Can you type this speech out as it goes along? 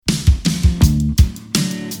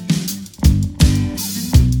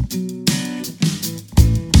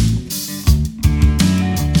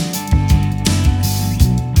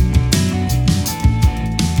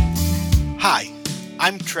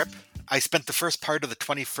I spent the first part of the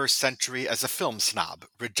 21st century as a film snob,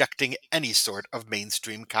 rejecting any sort of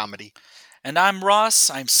mainstream comedy. And I'm Ross.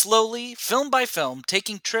 I'm slowly, film by film,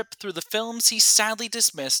 taking trip through the films he sadly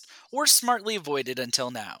dismissed or smartly avoided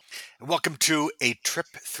until now. And welcome to A Trip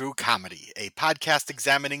Through Comedy, a podcast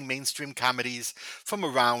examining mainstream comedies from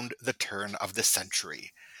around the turn of the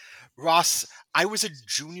century. Ross, I was a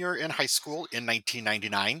junior in high school in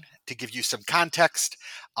 1999. To give you some context,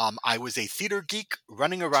 I was a theater geek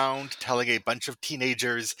running around telling a bunch of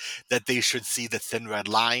teenagers that they should see The Thin Red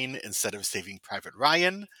Line instead of Saving Private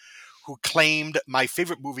Ryan, who claimed my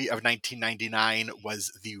favorite movie of 1999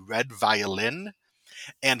 was The Red Violin,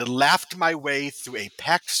 and laughed my way through a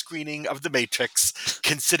packed screening of The Matrix,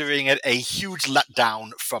 considering it a huge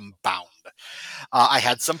letdown from Bound. I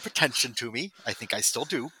had some pretension to me. I think I still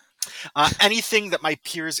do. Anything that my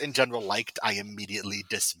peers in general liked, I immediately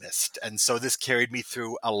dismissed. And so this carried me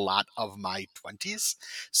through a lot of my 20s.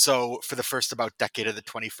 So for the first about decade of the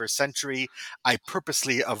 21st century, I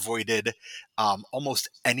purposely avoided almost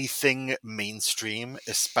anything mainstream,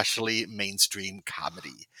 especially mainstream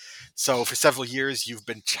comedy. So for several years, you've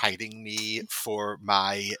been chiding me for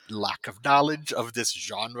my lack of knowledge of this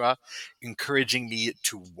genre, encouraging me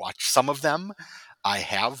to watch some of them. I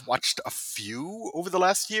have watched a few over the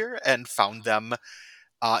last year and found them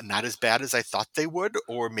not as bad as I thought they would,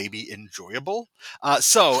 or maybe enjoyable.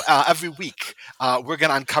 So every week, we're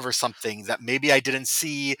going to uncover something that maybe I didn't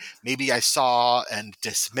see, maybe I saw and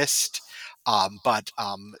dismissed. But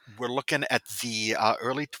we're looking at the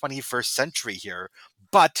early 21st century here.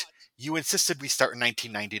 But you insisted we start in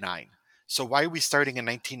 1999. So why are we starting in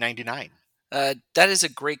 1999? That is a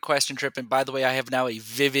great question, Trip. And by the way, I have now a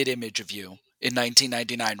vivid image of you in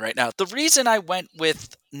 1999 right now. The reason I went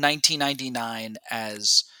with 1999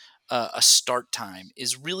 as a start time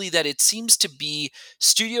is really that it seems to be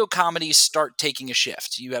studio comedies start taking a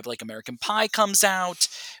shift. You have like American Pie comes out,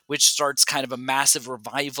 which starts kind of a massive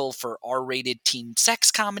revival for R-rated teen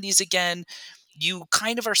sex comedies again. You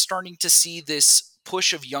kind of are starting to see this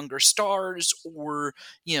push of younger stars, or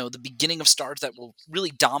the beginning of stars that will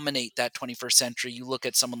really dominate that 21st century. You look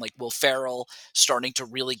at someone like Will Ferrell starting to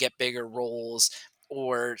really get bigger roles,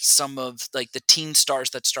 or some of like the teen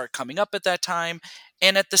stars that start coming up at that time.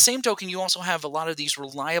 And at the same token, you also have a lot of these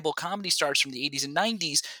reliable comedy stars from the 80s and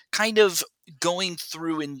 90s kind of going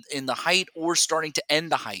through in the height or starting to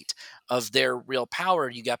end the height of their real power.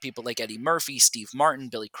 You got people like Eddie Murphy, Steve Martin,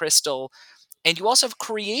 Billy Crystal, and you also have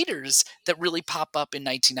creators that really pop up in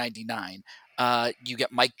 1999. You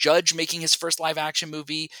get Mike Judge making his first live action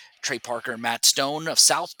movie, Trey Parker and Matt Stone of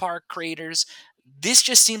South Park creators. This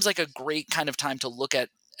just seems like a great kind of time to look at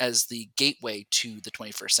as the gateway to the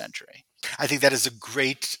 21st century. I think that is a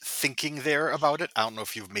great thinking there about it. I don't know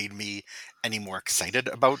if you've made me any more excited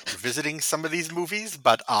about visiting some of these movies,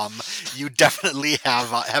 but you definitely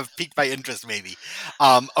have piqued my interest. Maybe.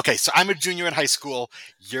 Okay, so I'm a junior in high school.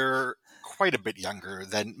 You're quite a bit younger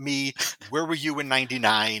than me. Where were you in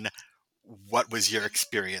 '99? What was your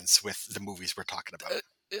experience with the movies we're talking about?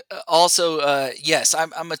 Also, yes,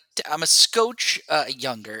 I'm a scotch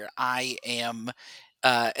younger. I am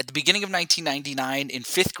at the beginning of 1999 in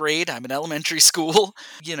fifth grade. I'm in elementary school.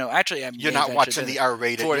 Actually, I You're may have not actually watching been the in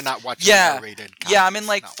R-rated. You're fourth. not watching the Yeah, R-rated yeah, I'm in comedies.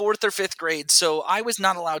 like No. fourth or fifth grade, so I was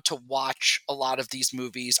not allowed to watch a lot of these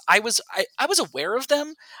movies. I was aware of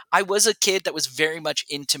them. I was a kid that was very much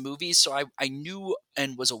into movies, so I knew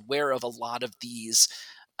and was aware of a lot of these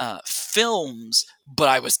films, but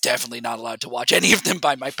I was definitely not allowed to watch any of them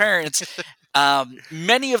by my parents.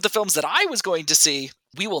 Many of the films that I was going to see,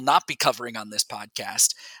 we will not be covering on this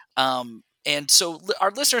podcast. And so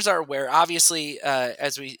our listeners are aware. Obviously,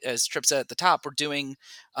 as Trip said at the top, we're doing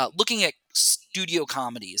looking at studio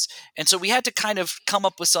comedies, and so we had to kind of come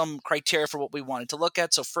up with some criteria for what we wanted to look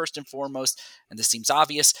at. So first and foremost, and this seems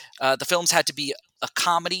obvious, the films had to be a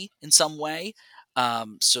comedy in some way.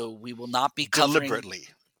 So we will not be covering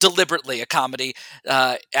deliberately a comedy.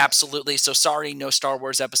 Absolutely. So sorry, no Star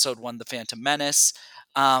Wars Episode 1, The Phantom Menace.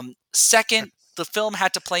 Second, the film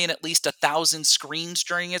had to play in at least 1,000 screens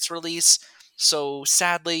during its release. So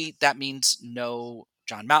sadly, that means no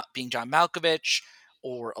being John Malkovich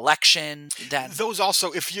or Election. That Those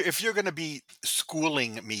also, if you're going to be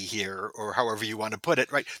schooling me here, or however you want to put it,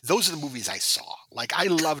 right? Those are the movies I saw. Like, I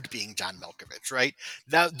loved Being John Malkovich, right?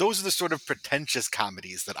 Those are the sort of pretentious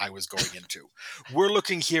comedies that I was going into. We're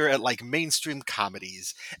looking here at like mainstream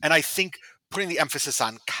comedies, and I think putting the emphasis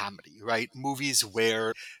on comedy, right? Movies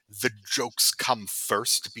where the jokes come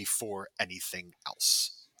first before anything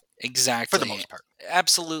else, for the Exactly. most part.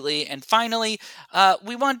 Absolutely. And finally,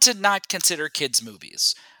 we want to not consider kids'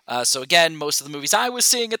 movies. So again, most of the movies I was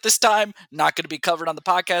seeing at this time, not going to be covered on the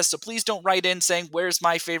podcast. So please don't write in saying, where's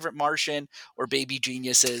my favorite Martian or Baby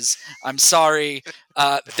Geniuses? I'm sorry.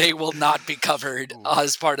 They will not be covered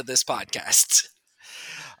as part of this podcast.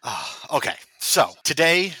 Okay, so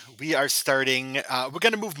today we are starting, we're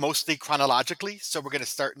going to move mostly chronologically. So we're going to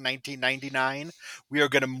start in 1999. We are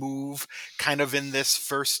going to move kind of in this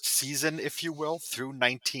first season, if you will, through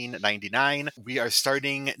 1999. We are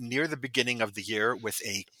starting near the beginning of the year with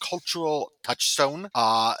a cultural touchstone.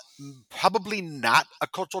 Probably not a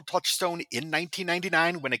cultural touchstone in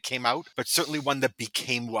 1999 when it came out, but certainly one that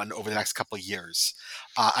became one over the next couple of years.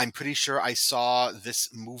 I'm pretty sure I saw this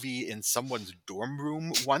movie in someone's dorm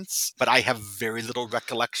room once, but I have very little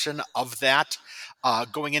recollection of that.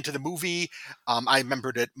 Going into the movie, I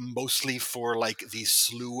remembered it mostly for like the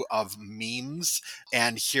slew of memes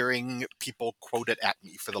and hearing people quote it at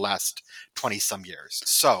me for the last 20 some years.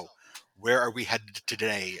 So, where are we headed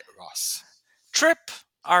today, Ross? Trip,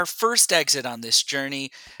 our first exit on this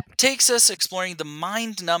journey, takes us exploring the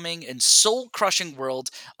mind-numbing and soul-crushing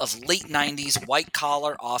world of late 90s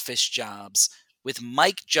white-collar office jobs with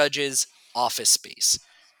Mike Judge's Office Space.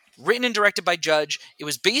 Written and directed by Judge, it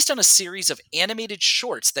was based on a series of animated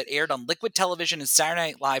shorts that aired on Liquid Television and Saturday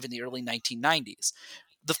Night Live in the early 1990s.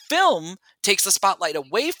 The film takes the spotlight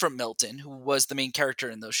away from Milton, who was the main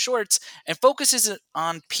character in those shorts, and focuses it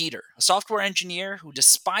on Peter, a software engineer who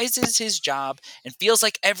despises his job and feels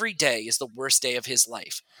like every day is the worst day of his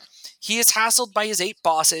life. He is hassled by his 8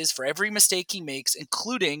 bosses for every mistake he makes,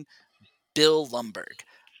 including Bill Lumbergh.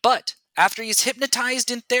 But after he's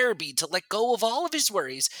hypnotized in therapy to let go of all of his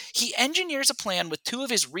worries, he engineers a plan with 2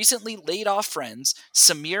 of his recently laid off friends,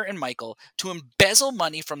 Samir and Michael, to embezzle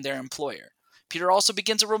money from their employer. Peter also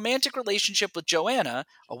begins a romantic relationship with Joanna,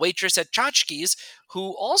 a waitress at Tchotchke's,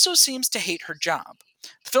 who also seems to hate her job.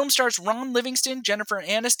 The film stars Ron Livingston, Jennifer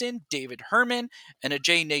Aniston, David Herman, and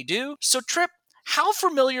Ajay Naidu. So, Trip, how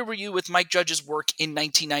familiar were you with Mike Judge's work in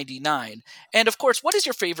 1999? And of course, what is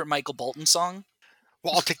your favorite Michael Bolton song?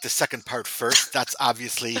 Well, I'll take the second part first. That's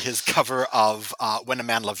obviously his cover of When a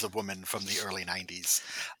Man Loves a Woman from the early 90s.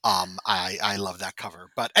 I love that cover.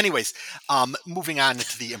 But anyways, moving on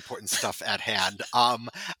to the important stuff at hand.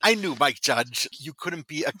 I knew Mike Judge. You couldn't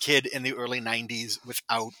be a kid in the early 90s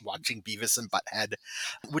without watching Beavis and Butthead,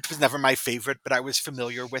 which was never my favorite, but I was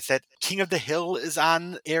familiar with it. King of the Hill is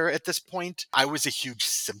on air at this point. I was a huge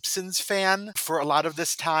Simpsons fan for a lot of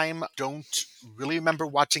this time. Don't really remember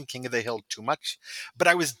watching King of the Hill too much, but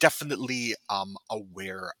I was definitely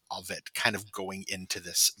aware of it kind of going into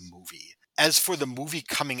this movie. As for the movie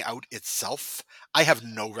coming out itself, I have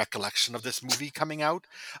no recollection of this movie coming out,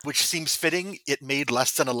 which seems fitting. It made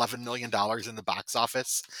less than $11 million in the box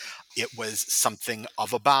office. It was something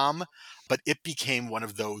of a bomb, but it became one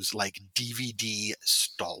of those like DVD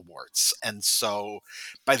stalwarts. And so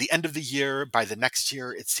by the end of the year, by the next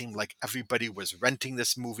year, it seemed like everybody was renting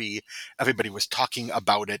this movie. Everybody was talking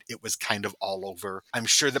about it. It was kind of all over. I'm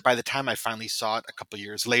sure that by the time I finally saw it a couple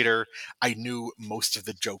years later, I knew most of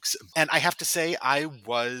the jokes. And I have to say, I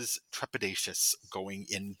was trepidatious going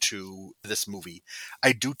into this movie.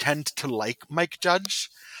 I do tend to like Mike Judge.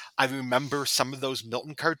 I remember some of those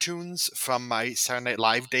Milton cartoons from my Saturday Night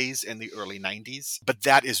Live days in the early 90s, but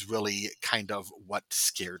that is really kind of what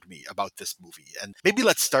scared me about this movie. And maybe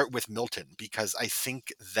let's start with Milton, because I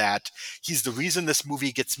think that he's the reason this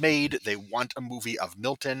movie gets made. They want a movie of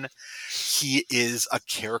Milton. He is a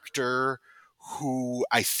character who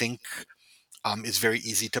I think is very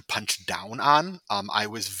easy to punch down on. I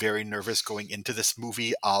was very nervous going into this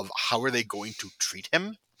movie of how are they going to treat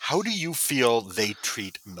him. How do you feel they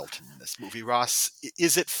treat Milton in this movie, Ross?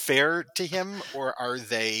 Is it fair to him, or are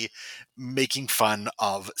they making fun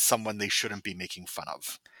of someone they shouldn't be making fun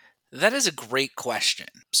of? That is a great question.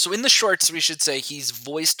 So in the shorts, we should say he's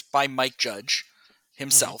voiced by Mike Judge Hmm.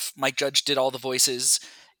 himself. Mike Judge did all the voices,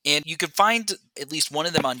 and you can find at least one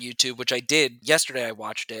of them on YouTube, which I did yesterday. I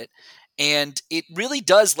watched it, and it really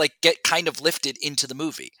does like get kind of lifted into the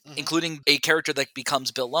movie, Hmm. including a character that becomes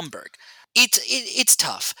Bill Lumbergh. It's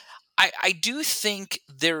tough. I do think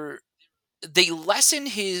they lessen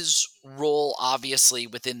his role obviously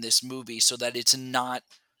within this movie so that it's not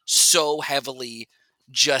so heavily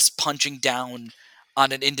just punching down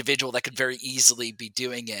on an individual that could very easily be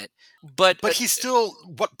doing it. But But he's still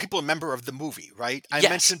what people remember of the movie, right? I yes.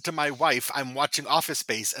 mentioned to my wife, I'm watching Office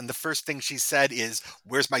Space, and the first thing she said is,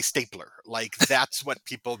 "Where's my stapler?" Like, that's what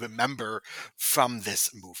people remember from this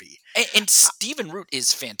movie. And Stephen Root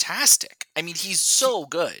is fantastic. I mean, he's He, so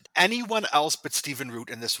good. anyone else but Stephen Root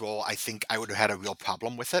in this role, I think I would have had a real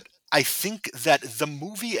problem with it. I think that the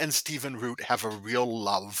movie and Stephen Root have a real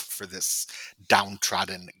love for this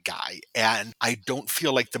downtrodden guy. And I don't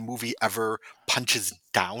feel like the movie ever punches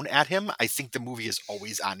down at him. I think the movie is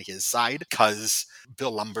always on his side because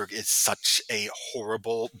Bill Lumbergh is such a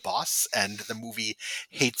horrible boss and the movie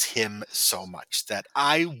hates him so much that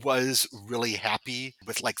I was really happy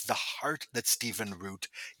with like the heart that Stephen Root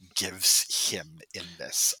gives him in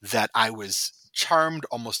this, that I was charmed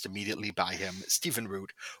almost immediately by him. Stephen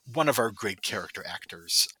Root, one of our great character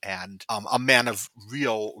actors, and a man of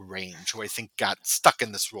real range who I think got stuck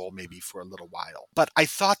in this role maybe for a little while. But I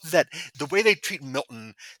thought that the way they treat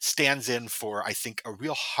Milton stands in for, I think, a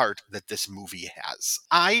real heart that this movie has.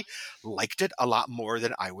 I liked it a lot more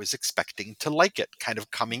than I was expecting to like it, kind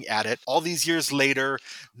of coming at it all these years later,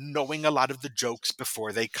 knowing a lot of the jokes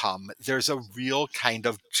before they come. There's a real kind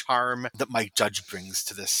of charm that Mike Judge brings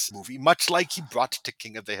to this movie, much like he brought to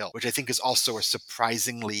King of the Hill, which I think is also a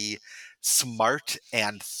surprisingly smart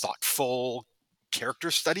and thoughtful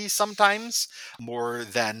character study sometimes, more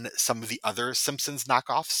than some of the other Simpsons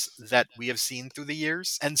knockoffs that we have seen through the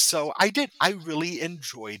years. And so I really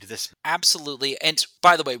enjoyed this. Absolutely. And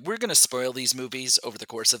by the way, we're going to spoil these movies over the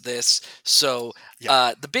course of this. So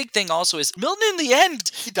Yeah, the big thing also is Milton in the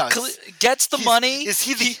end he does. gets the He's money. is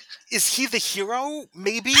he the hero?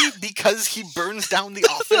 Maybe because he burns down the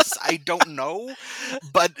office. I don't know,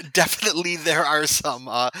 but definitely there are some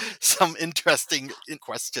interesting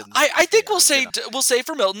questions. I think there, we'll say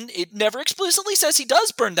for Milton, it never explicitly says he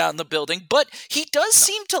does burn down the building, but he does No.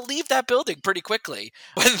 seem to leave that building pretty quickly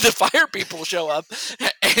when the fire people show up,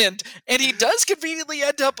 and he does conveniently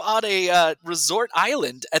end up on a resort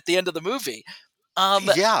island at the end of the movie.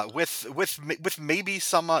 Yeah, with maybe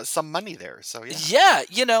some money there. So yeah.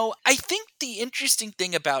 Yeah, I think the interesting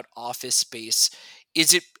thing about Office Space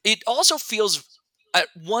is it also feels at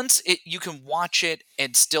once you can watch it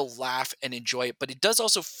and still laugh and enjoy it, but it does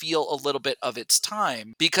also feel a little bit of its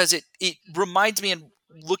time because it reminds me, and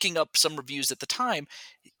looking up some reviews at the time,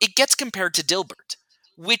 it gets compared to Dilbert,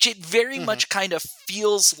 which it very Hmm. much kind of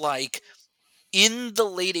feels like in the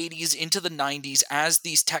late 80s into the 90s as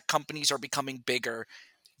these tech companies are becoming bigger,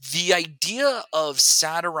 the idea of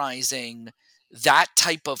satirizing that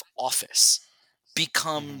type of office Hmm.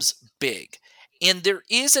 becomes big. And there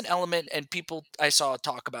is an element, and people I saw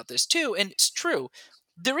talk about this too, and it's true.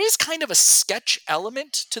 There is kind of a sketch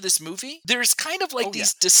element to this movie. There's kind of like Oh yeah.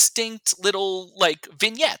 these distinct little like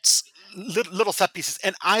vignettes. Little set pieces,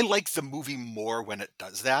 and I like the movie more when it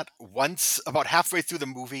does that. Once about halfway through the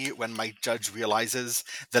movie, when Mike Judge realizes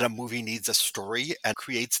that a movie needs a story and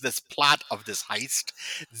creates this plot of this heist,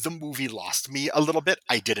 the movie lost me a little bit.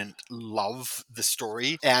 I didn't love the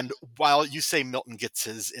story, and while you say Milton gets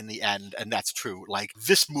his in the end, and that's true, like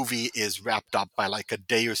this movie is wrapped up by like a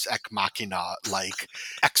Deus Ex Machina, like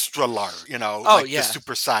extra large, Oh like the yeah.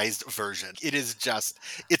 supersized version. It is just,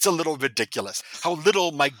 it's a little ridiculous how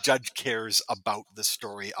little Mike Judge cares about the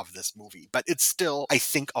story of this movie. But it's still, I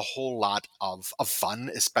think, a whole lot of fun,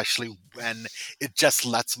 especially when it just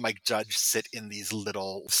lets Mike Judge sit in these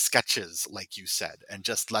little sketches, like you said, and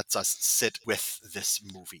just lets us sit with this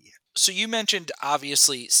movie. So you mentioned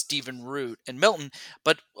obviously Stephen Root and Milton,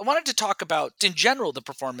 but I wanted to talk about in general the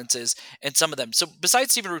performances and some of them. So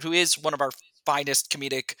besides Stephen Root, who is one of our finest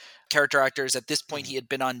comedic character actors, at this point Mhm. he had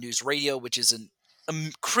been on News Radio, which is a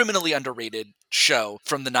criminally underrated show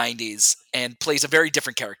from the 90s and plays a very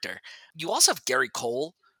different character. You also have Gary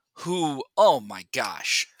Cole, who, oh my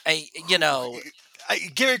gosh, Who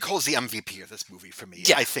Gary Cole's the MVP of this movie for me.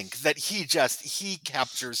 yeah, I think that he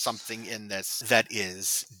captures something in this that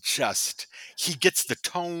is just, he gets the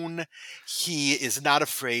tone. He is not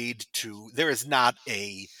afraid to, there is not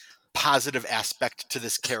a positive aspect to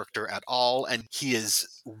this character at all, and he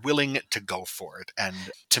is willing to go for it, and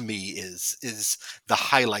to me is the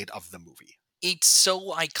highlight of the movie. it's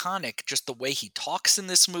so iconic just the way he talks in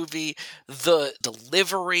this movie, the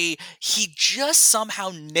delivery. He just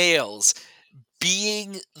somehow nails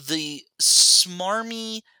being the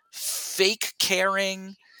smarmy, fake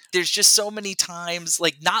caring. There's just so many times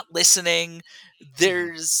like not listening. Mhm.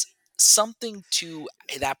 There's something to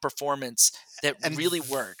that performance that And really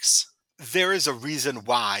works. there is a reason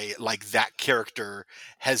why like that character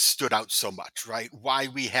has stood out so much, right? Why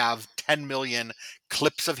we have 10 million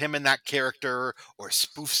clips of him in that character or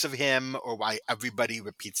spoofs of him, or why everybody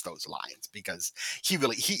repeats those lines, because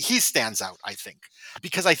he stands out, I think.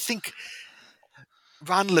 Because I think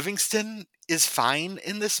Ron Livingston is fine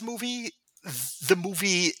in this movie. The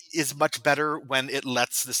movie is much better when it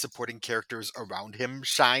lets the supporting characters around him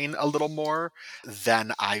shine a little more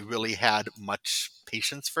than I really had much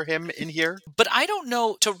patience for him in here. But I don't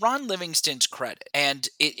know, to Ron Livingston's credit, and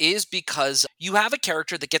it is because you have a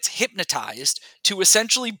character that gets hypnotized to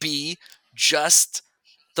essentially be just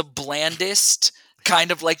the blandest, kind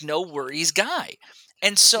of like no worries guy.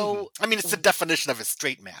 And so I mean, it's the definition of a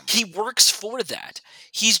straight man. he works for that.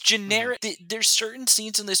 He's generic. There's certain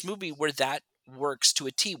scenes in this movie where that works to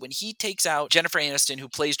a T. When he takes out Jennifer Aniston, who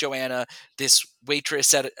plays Joanna, this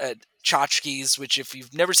waitress at Tchotchkes, which if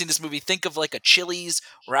you've never seen this movie, think of like a Chili's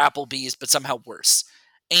or Applebee's, but somehow worse.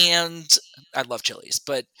 And I love Chili's,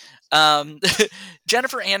 but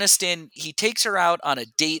Jennifer Aniston, he takes her out on a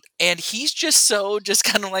date, and he's just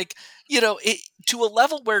kind of like, to a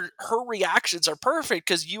level where her reactions are perfect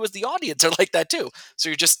because you as the audience are like that too. So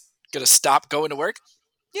you're just gonna stop going to work?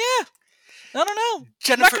 Yeah, I don't know.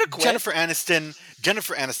 Jennifer Aniston,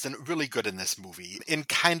 really good in this movie in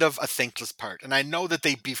kind of a thankless part. And I know that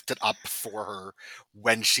they beefed it up for her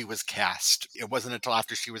when she was cast. It wasn't until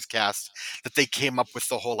after she was cast that they came up with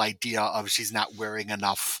the whole idea of she's not wearing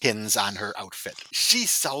enough pins on her outfit. She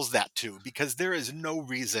sells that too, because there is no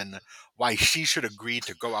reason why she should agree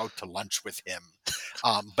to go out to lunch with him.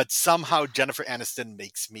 But somehow Jennifer Aniston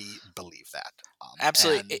makes me believe that.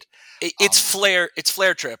 Absolutely. It's Flair. It's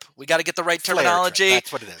Flair Trip. We got to get the right terminology.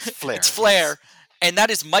 That's what it is. Flair. It's Flair. Yes. And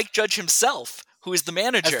that is Mike Judge himself, who is the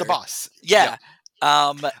manager. As the boss. Yeah.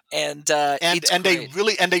 Yep. And a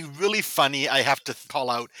really funny, I have to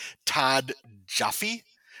call out Todd Jaffe,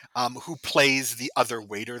 who plays the other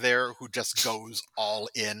waiter there, who just goes all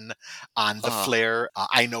in on the Flair.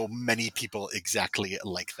 I know many people exactly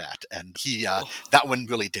like that, and that one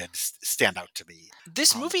really did stand out to me.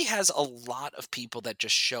 This movie has a lot of people that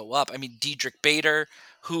just show up. I mean, Diedrich Bader,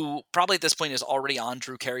 who probably at this point is already on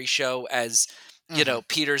Drew Carey's show as,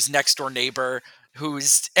 Peter's next door neighbor,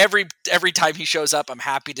 who's every time he shows up, I'm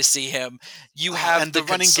happy to see him. You have and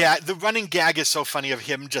the running gag is so funny of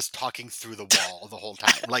him just talking through the wall the whole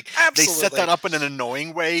time. Like they set that up in an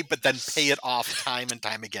annoying way, but then pay it off time and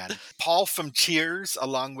time again. Paul from Cheers,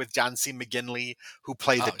 along with John C. McGinley, who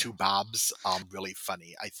play the two Bobs, really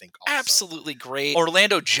funny, I think. Also. Absolutely great.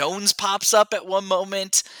 Orlando Jones pops up at one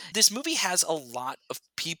moment. This movie has a lot of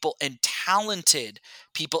people and talented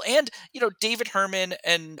people, and David Herman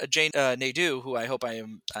and Jane Naidoo, who I hope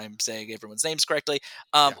I'm saying everyone's names correctly,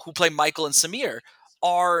 who play Michael and Samir,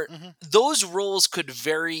 are those roles could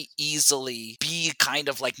very easily be kind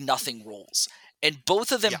of like nothing roles, and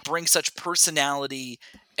both of them bring such personality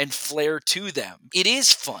and flair to them. It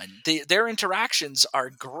is fun. Their interactions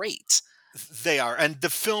are great. They are, and the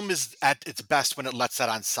film is at its best when it lets that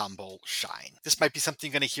ensemble shine. This might be something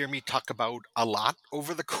you're going to hear me talk about a lot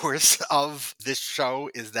over the course of this show,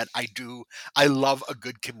 is that I love a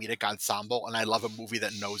good comedic ensemble, and I love a movie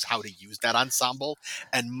that knows how to use that ensemble,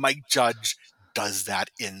 and Mike Judge does that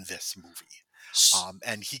in this movie.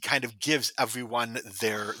 And he kind of gives everyone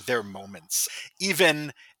their moments.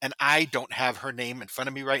 Even, and I don't have her name in front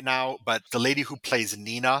of me right now, but the lady who plays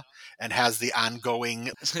Nina and has the ongoing,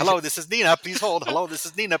 hello, this is Nina, please hold. Hello, this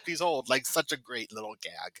is Nina, please hold. Like such a great little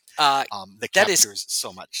gag that captures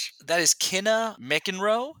so much. That is Kinna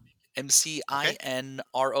McEnroe,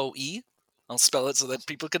 McInroe. I'll spell it so that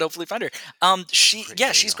people can hopefully find her.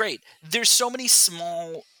 She's great. There's so many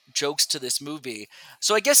small jokes to this movie.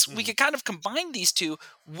 So I guess we could kind of combine these two.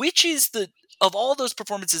 Which is of all those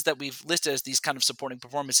performances that we've listed as these kind of supporting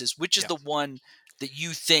performances, which is the one that you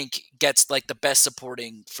think gets like the best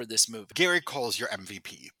supporting for this movie? Gary Cole's your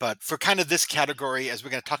MVP. But for kind of this category, as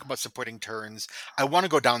we're going to talk about supporting turns, I want to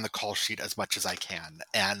go down the call sheet as much as I can.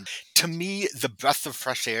 And to me, the breath of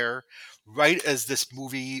fresh air, right as this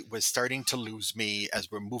movie was starting to lose me,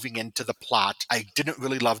 as we're moving into the plot, I didn't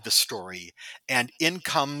really love the story. And in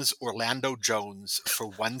comes Orlando Jones for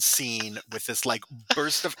one scene with this like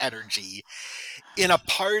burst of energy in a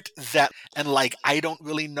part that, and like, I don't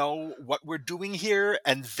really know what we're doing here.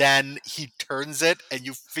 And then he turns it and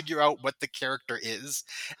you figure out what the character is.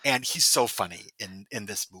 And he's so funny in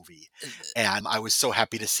this movie. And I was so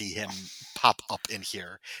happy to see him pop up in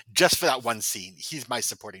here just for that one scene. He's my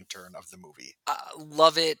supporting turn of the movie.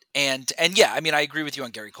 Love it. And yeah, I mean, I agree with you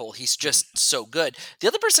on Gary Cole. He's just so good. The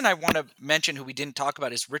other person I want to mention who we didn't talk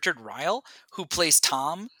about is Richard Ryle, who plays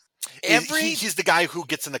Tom. Every He's the guy who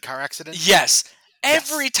gets in the car accident? Yes. Yes.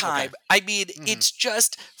 Every Okay. time. I mean, Mhm. it's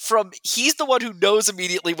just from he's the one who knows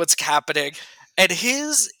immediately what's happening. And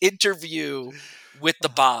his interview with the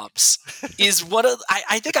Bobs is one of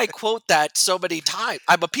I think I quote that so many times.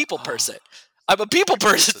 I'm a people person. Ah, I'm a people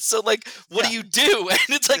person. listen. So like, what do Yeah. you do? And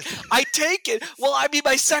it's like, I take it. Well, I mean,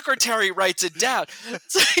 my secretary writes it down.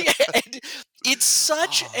 So, and it's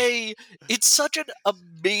such Ah, a it's such an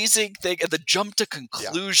amazing thing. And the jump to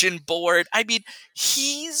yeah. conclusion board. I mean,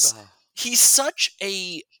 he's Ah, he's such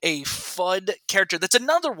a fun character. That's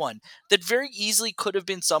another one that very easily could have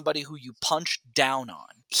been somebody who you punched down on.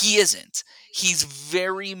 He isn't. He's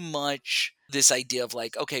very much this idea of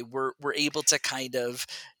like, okay, we're able to kind of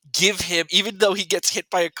give him, even though he gets hit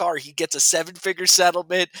by a car, he gets a 7-figure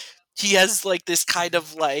settlement. He has like this kind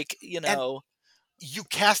of like, and you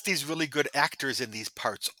cast these really good actors in these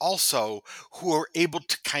parts also who are able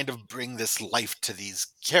to kind of bring this life to these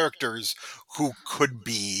characters who could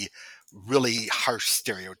be really harsh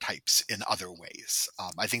stereotypes in other ways.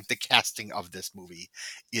 I think the casting of this movie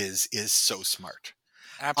is so smart.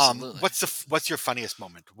 absolutely. What's your funniest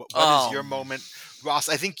moment? What is your Um moment, Ross?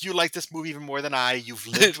 I think you like this movie even more than I. You've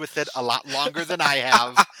lived with it a lot longer than I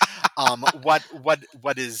have.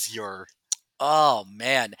 What is your? Oh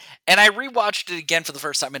man. And I rewatched it again for the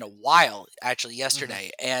first time in a while actually Mhm.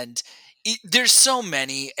 yesterday, and there's so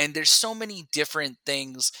many, and there's so many different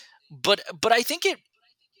things, but I think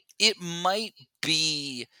it might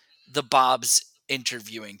be the Bob's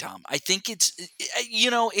interviewing Tom. I think it's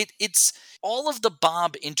all of the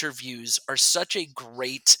Bob interviews are such a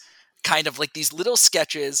great kind of like these little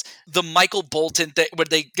sketches. The Michael Bolton thing where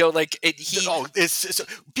they go like he Oh, it's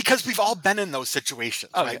because we've all been in those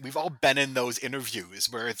situations, oh yeah. right? We've all been in those interviews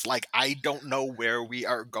where it's like, I don't know where we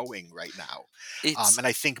are going right now. It's And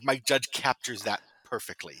I think Mike Judge captures that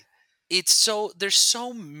perfectly. it's so there's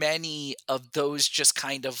so many of those just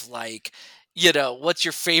kind of like what's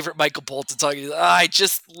your favorite Michael Bolton song? I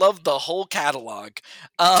just love the whole catalog.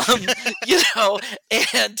 um you know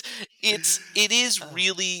and it is Ah,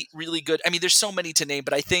 really really good. I mean, there's so many to name,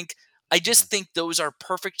 but I mhm. just think those are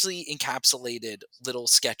perfectly encapsulated little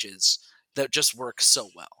sketches that just work so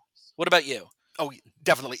well. What about you? Oh,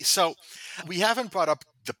 definitely. So we haven't brought up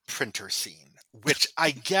the printer scene, which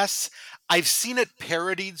I guess I've seen it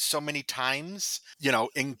parodied so many times,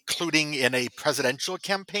 including in a presidential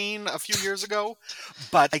campaign a few years ago.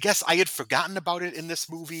 But I guess I had forgotten about it in this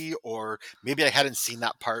movie, or maybe I hadn't seen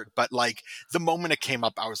that part. But like the moment it came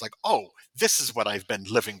up, I was like, oh, this is what I've been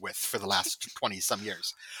living with for the last 20 some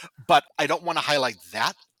years. But I don't want to highlight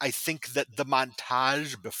that. I think that the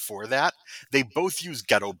montage before that, they both use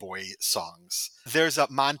Ghetto Boy songs. There's a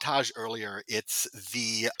montage earlier. It's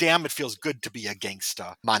the Damn It Feels Good to Be a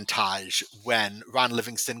Gangsta montage when Ron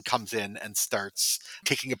Livingston comes in and starts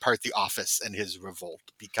taking apart the office and his revolt.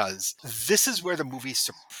 Because this is where the movie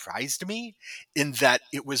surprised me in that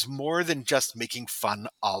it was more than just making fun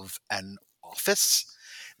of an office.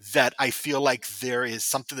 That I feel like there is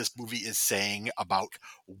something this movie is saying about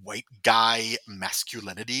white guy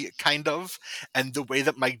masculinity, kind of, and the way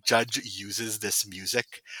that Mike Judge uses this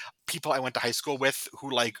music. People I went to high school with who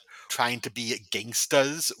like trying to be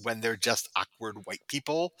gangstas when they're just awkward white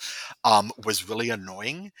people was really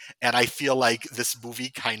annoying. And I feel like this movie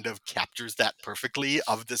kind of captures that perfectly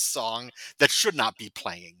of this song that should not be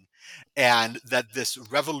playing. And that this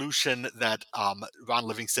revolution that Ron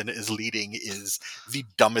Livingston is leading is the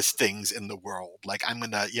dumbest things in the world. Like, I'm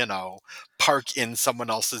going to, park in someone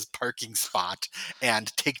else's parking spot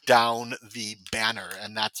and take down the banner.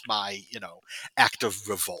 And that's my, act of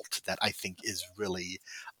revolt that I think is really,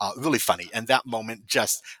 really funny. And that moment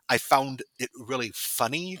just, I found it really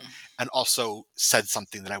funny and also said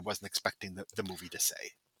something that I wasn't expecting the movie to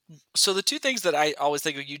say. So the two things that I always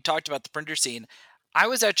think of, you talked about the printer scene. I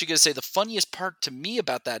was actually going to say the funniest part to me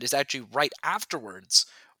about that is actually right afterwards,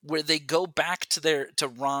 where they go back to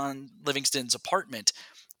Ron Livingston's apartment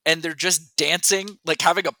and they're just dancing, like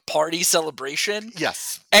having a party celebration,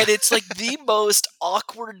 Yes. and it's like the most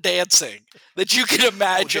awkward dancing that you can Oh,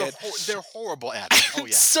 imagine. they're horrible at it. Oh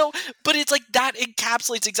yeah. So, but it's like that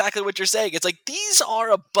encapsulates exactly what you're saying. It's like these are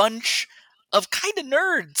a bunch of kind of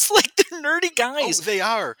nerds, like they're nerdy Oh, guys. they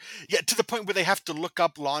are. Yeah, to the point where they have to look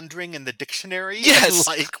up laundering in the dictionary and Yes.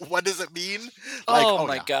 like, what does it mean? Like, Oh oh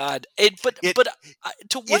my yeah. god. It It but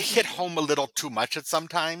to it what hit home a little too much at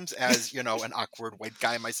sometimes as, an awkward white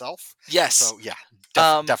guy myself. yes. So yeah,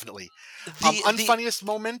 Um definitely. the Unfunniest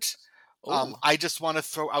moment. Oh. I just want to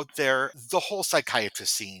throw out there the whole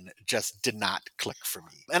psychiatrist scene just did not click for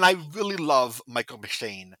me. And I really love Michael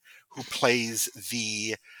McShane, who plays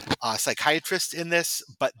the psychiatrist in this,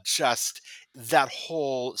 but just that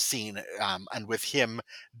whole scene, and with him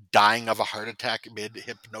dying of a heart attack mid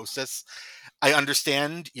hypnosis, I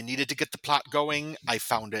understand you needed to get the plot going. I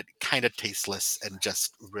found it kind of tasteless and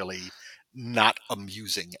just really not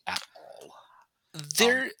amusing at all.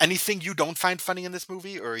 There Anything you don't find funny in this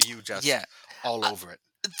movie, or are you just yeah. all over it?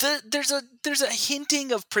 There's a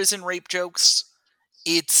hinting of prison rape jokes.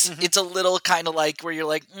 Hmm. It's a little kind of like where you're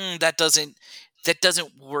like, that doesn't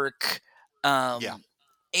work. Yeah. Um,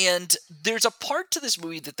 and there's a part to this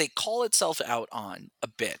movie that they call itself out on a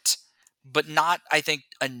bit, but not, I think,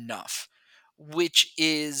 enough, which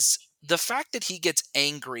is the fact that he gets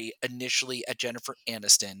angry initially at Jennifer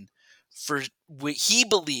Aniston for he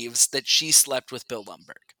believes that she slept with Bill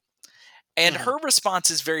Lumbergh. And Hmm. her response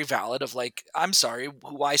is very valid of like, I'm sorry,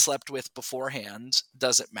 who I slept with beforehand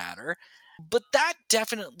doesn't matter. But that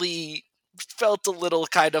definitely felt a little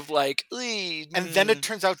kind of like, And then it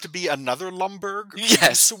turns out to be another Lumberg who used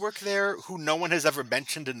yes, to work there, who no one has ever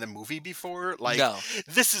mentioned in the movie before. Like, no.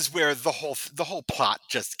 this is where the whole plot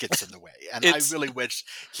just gets in the way, and I It's really wish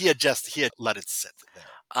he had let it sit there.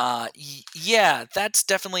 yeah, that's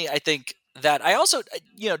definitely, I think, that I also,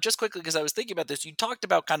 just quickly because I was thinking about this, you talked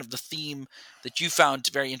about kind of the theme that you found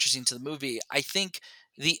very interesting to the movie. I think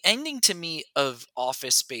the ending to me of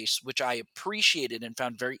Office Space, which I appreciated and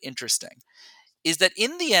found very interesting, is that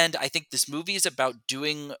in the end, I think this movie is about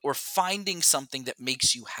doing or finding something that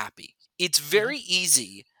makes you happy. It's Hmm. very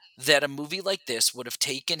easy that a movie like this would have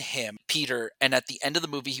taken him, Peter, and at the end of the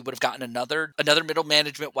movie he would have gotten another middle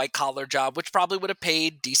management white collar job, which probably would have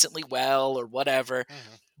paid decently well or whatever.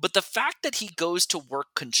 Hmm. But the fact that he goes to work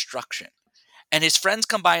construction and his friends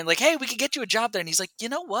come by and like, hey, we could get you a job there. And he's like, you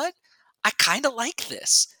know what? I kind of like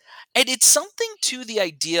this. And it's something to the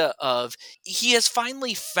idea of he has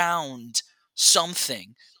finally found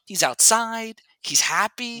something. He's outside. He's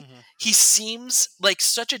happy. Hmm. He seems like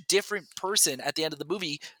such a different person at the end of the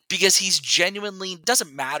movie because he's genuinely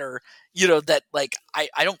doesn't matter, that like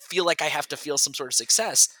I don't feel like I have to feel some sort of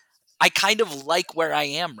success. I kind of like where I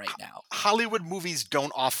am right now. Hollywood movies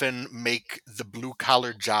don't often make the blue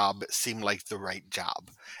collar job seem like the right job.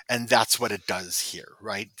 And that's what it does here,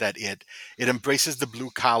 right? That it embraces the blue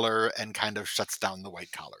collar and kind of shuts down the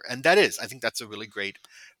white collar. And I think that's a really great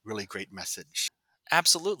message.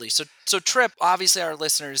 Absolutely. So Trip, obviously our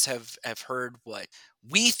listeners have heard what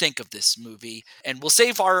we think of this movie, and we'll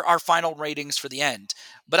save our final ratings for the end.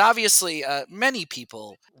 But obviously, many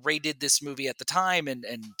people rated this movie at the time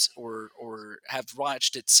or have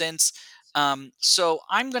watched it since. So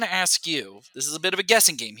I'm going to ask you. This is a bit of a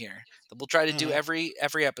guessing game here that we'll try to do Hmm.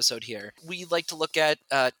 every episode here. We like to look at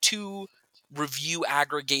two review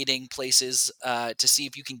aggregating places to see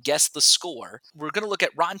if you can guess the score. We're going to look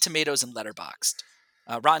at Rotten Tomatoes and Letterboxd.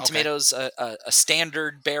 Rotten Okay. Tomatoes, a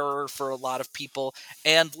standard bearer for a lot of people,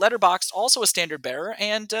 and Letterboxd, also a standard bearer,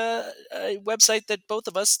 and a website that both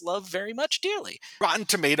of us love very much dearly. Rotten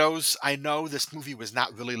Tomatoes, I know this movie was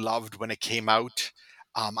not really loved when it came out.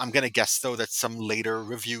 I'm going to guess, though, that some later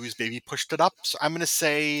reviews maybe pushed it up. So I'm going to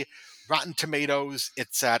say Rotten Tomatoes,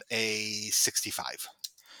 it's at a 65.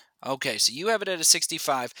 Okay, so you have it at a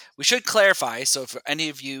 65. We should clarify, so if any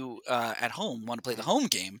of you at home want to play the Mhm. home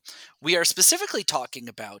game, we are specifically talking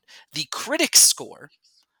about the critics score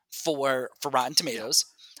for Rotten Yeah. Tomatoes.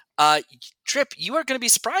 Trip, you are going to be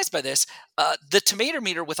surprised by this. The Tomato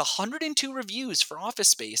Meter with 102 reviews for Office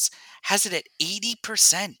Space has it at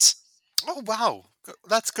 80%. Oh, wow.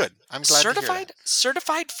 That's good. I'm glad to hear that.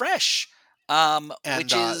 Certified fresh, And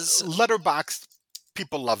which is Letterboxd,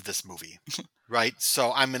 people love this movie, right?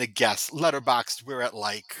 So I'm going to guess Letterboxd, we're at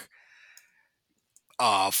like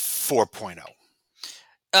 4.0.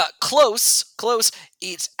 close.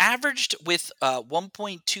 It's averaged with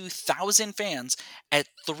 1.2 thousand fans at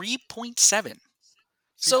 3.7.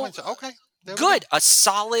 So 3.0. Okay. There we good, go. a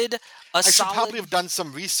I should solid. probably have done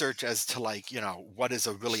some research as to, like, what is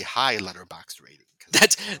a really high Letterboxd rating, because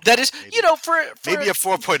That's I don't that know. is for Maybe a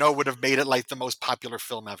 4.0 would have made it like the most popular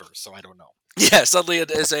film ever. So I don't know. yeah, suddenly it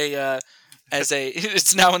is as a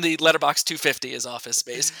it's now in the Letterbox 250 as Office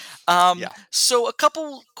Space. Yeah. So a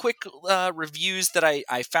couple quick reviews that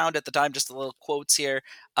I found at the time, just a little quotes here.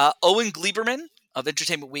 Owen Gleiberman of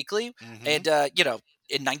Entertainment Weekly, Hmm. and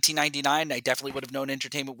in 1999, I definitely would have known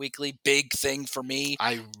Entertainment Weekly, big thing for me.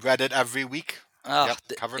 I read it every week. Yep,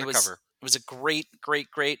 cover It to was cover. a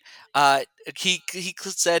great. Uh, he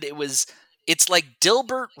said it's like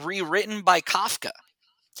Dilbert rewritten by Kafka.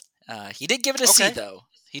 He did give it a C Okay. though.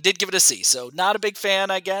 He did give it a C, so not a big fan,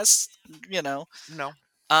 I guess. You know, No.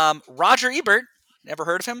 Roger Ebert, never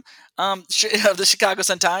heard of him? Of the Chicago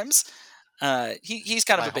Sun-Times. He's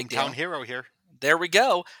kind of My a big hometown deal. hero here. There we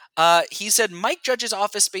go. He said Mike Judge's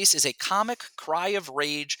Office Space is a comic cry of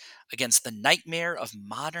rage against the nightmare of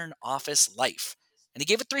modern office life, and he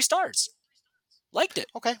gave it 3 stars. Liked it.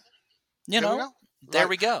 Okay. You There we know, go. there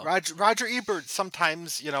we go. Roger Ebert,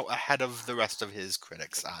 sometimes, ahead of the rest of his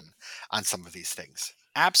critics on some of these things.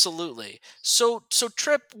 Absolutely. So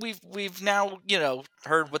Trip, we've now,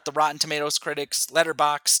 heard what the Rotten Tomatoes critics,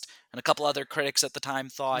 Letterboxd, and a couple other critics at the time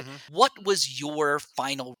thought. Mm-hmm. What was your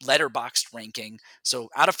final Letterboxd ranking? So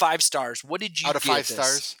out of 5 stars, what did you Out of give 5 this?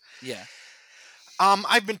 stars? Yeah.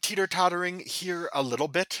 I've been teeter-tottering here a little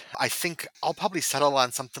bit. I think I'll probably settle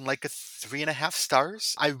on something like a 3.5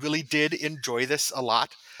 stars. I really did enjoy this a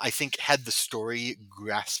lot. I think had the story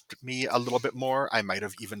grasped me a little bit more, I might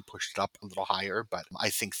have even pushed it up a little higher, but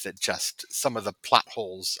I think that just some of the plot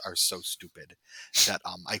holes are so stupid that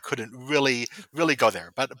I couldn't really go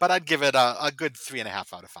there. But I'd give it a good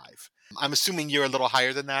 3.5 out of 5. I'm assuming you're a little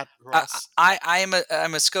higher than that, Ross? I'm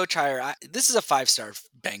a Scotch higher. This is a 5-star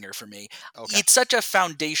banger for me. Okay. It's such a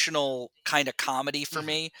foundational kind of comedy for Mhm.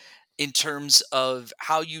 me in terms of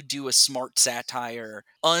how you do a smart satire,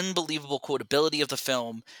 unbelievable quotability of the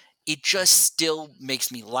film. It just Mhm. still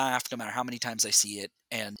makes me laugh no matter how many times I see it,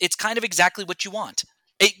 and it's kind of exactly what you want.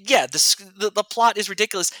 The plot is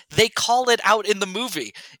ridiculous. They call it out in the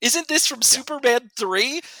movie. Isn't this from Superman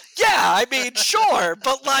 3? Yeah, I mean, sure,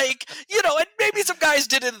 but and maybe some guys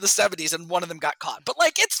did it in the 70s and one of them got caught. But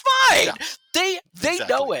it's fine. Yeah. They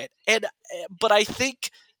know Exactly. it. But I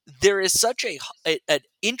think there is such an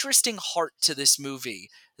interesting heart to this movie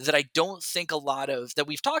that I don't think that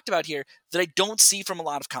we've talked about here, that I don't see from a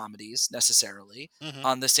lot of comedies necessarily Mhm.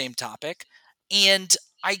 on the same topic. And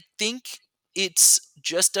I think it's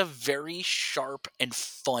just a very sharp and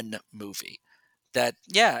fun movie that,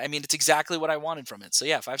 it's exactly what I wanted from it. So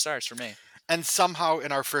 5 stars for me. And somehow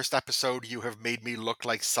in our first episode, you have made me look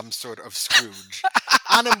like some sort of Scrooge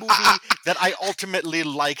on a movie that I ultimately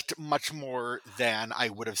liked much more than I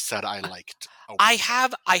would have said I liked. I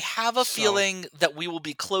have a feeling that we will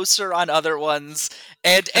be closer on other ones.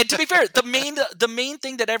 And to be fair, the main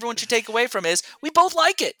thing that everyone should take away from is we both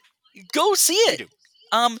like it. Go see it. We do.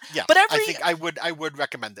 Yeah, but I think I would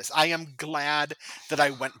recommend this. I am glad that I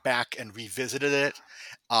went back and revisited it,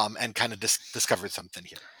 and kind of discovered something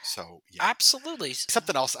here. So yeah, absolutely.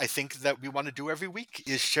 Something else I think that we want to do every week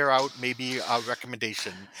is share out maybe a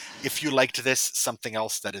recommendation. If you liked this, something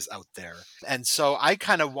else that is out there. And so I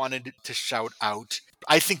kind of wanted to shout out,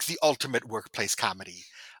 I think, the ultimate workplace comedy.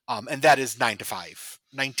 And that is 9 to 5.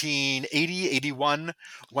 1980, 81,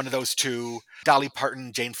 one of those two. Dolly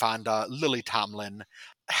Parton, Jane Fonda, Lily Tomlin,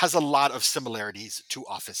 has a lot of similarities to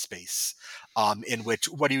Office Space, in which,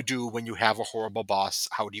 what do you do when you have a horrible boss?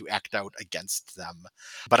 How do you act out against them?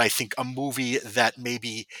 But I think a movie that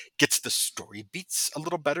maybe gets the story beats a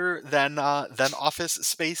little better than Office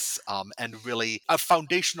Space, and really a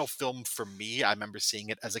foundational film for me. I remember seeing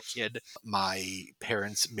it as a kid. My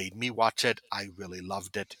parents made me watch it. I really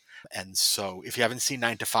loved it. And so if you haven't seen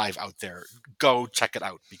 9 to 5 out there, go check it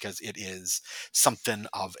out because it is something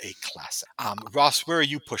of a classic. Ross, where are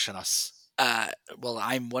you pushing us? Well,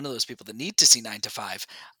 I'm one of those people that need to see 9 to 5.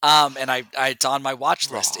 And it's on my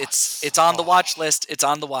watch list. It's on the watch list. It's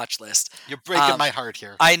on the watch list. You're breaking my heart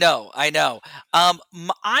here. I know.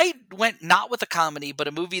 I went not with a comedy, but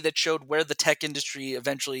a movie that showed where the tech industry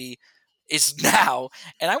eventually is now.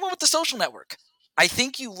 And I went with The Social Network. I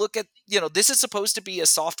think you look at, this is supposed to be a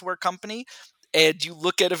software company, and you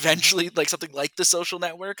look at eventually something like The Social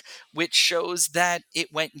Network, which shows that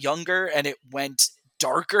it went younger and it went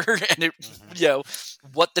darker and it,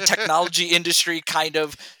 what the technology industry kind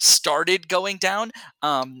of started going down.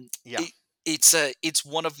 It's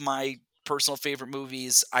one of my personal favorite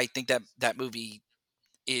movies. I think that movie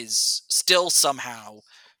is still somehow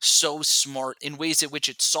so smart in ways in which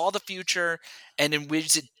it saw the future and in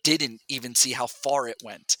which it didn't even see how far it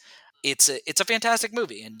went. It's a fantastic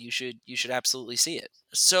movie, and you should absolutely see it.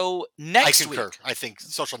 So next I concur. week, I think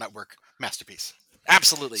Social Network, masterpiece.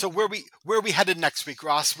 Absolutely. So where are we headed next week,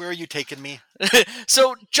 Ross? Where are you taking me?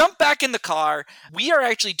 So jump back in the car. We are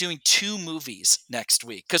actually doing 2 movies next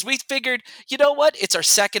week because we figured, you know what? It's our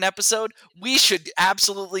second episode. We should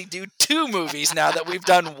absolutely do 2 movies now that we've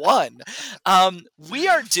done 1. We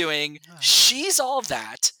are doing She's All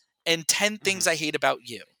That and 10 Things I Hate About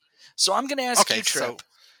You. So I'm going to ask you, Trip,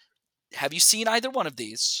 have you seen either one of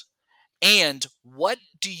these? And what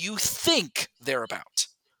do you think they're about?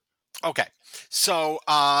 Okay. So,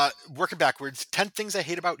 working backwards, 10 Things I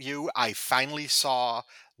Hate About You, I finally saw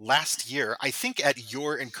last year, I think at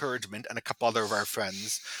your encouragement and a couple other of our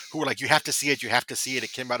friends who were like, you have to see it, you have to see it.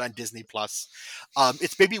 It came out on Disney Plus.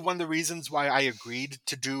 It's maybe one of the reasons why I agreed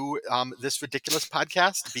to do this ridiculous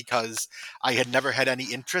podcast because I had never had any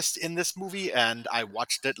interest in this movie and I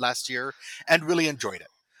watched it last year and really enjoyed it.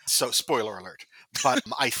 So, spoiler alert. But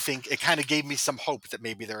I think it kind of gave me some hope that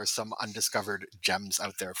maybe there are some undiscovered gems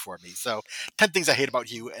out there for me. So, 10 Things I Hate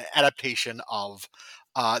About You, adaptation of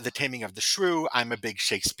The Taming of the Shrew. I'm a big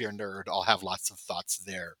Shakespeare nerd. I'll have lots of thoughts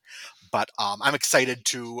there. But I'm excited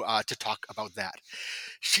to talk about that.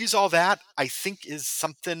 She's All That, I think, is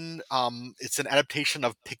something. It's an adaptation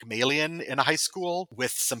of Pygmalion in a high school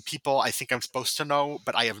with some people I think I'm supposed to know,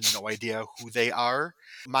 but I have no idea who they are.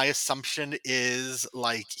 My assumption is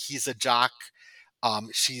like he's a jock.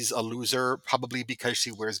 She's a loser, probably because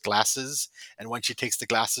she wears glasses. And when she takes the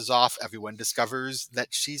glasses off, everyone discovers that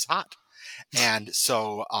she's hot. And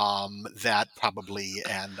so that probably,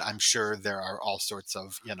 and I'm sure there are all sorts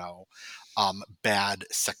of, bad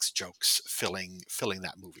sex jokes filling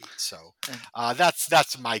that movie. So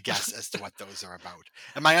that's my guess as to what those are about.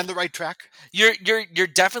 Am I on the right track? You're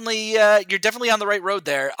definitely on the right road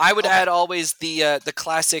there. I would Okay. add always the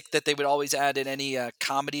classic that they would always add in any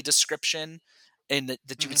comedy description that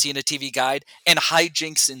you would Mhm. see in a TV guide, and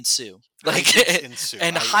hijinks ensue. Like Hijinks ensue.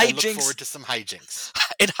 and I look hijinks forward to some hijinks.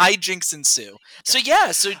 and hijinks ensue. So Okay.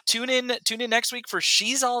 yeah, so tune in next week for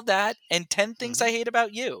She's All That and 10 Things Mhm. I Hate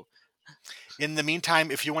About You. In the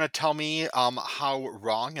meantime, if you want to tell me how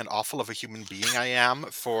wrong and awful of a human being I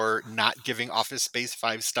am for not giving Office Space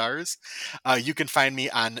 5 stars, you can find me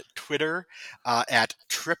on Twitter at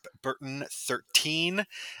TripBurton13.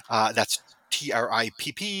 That's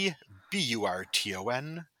TripBurton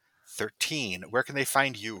 13. Where can they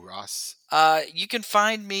find you, Ross? You can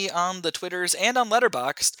find me on the Twitters and on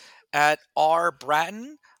Letterboxd at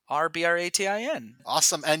rbratton, RBRATIN.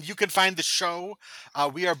 Awesome. And you can find the show.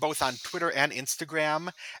 We are both on Twitter and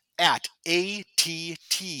Instagram at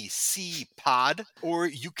ATTC Pod, or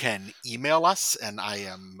you can email us, and I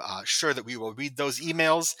am sure that we will read those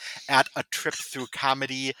emails at a trip through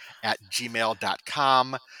comedy at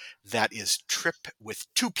gmail.com. That is trip with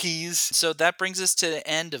two P's. So that brings us to the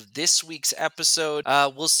end of this week's episode.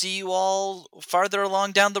 We'll see you all farther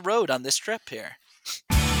along down the road on this trip here.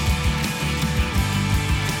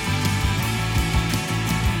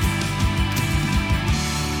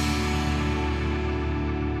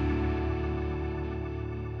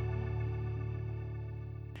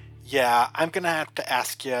 Yeah, I'm going to have to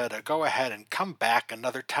ask you to go ahead and come back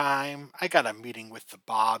another time. I got a meeting with the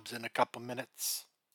Bobs in a couple minutes.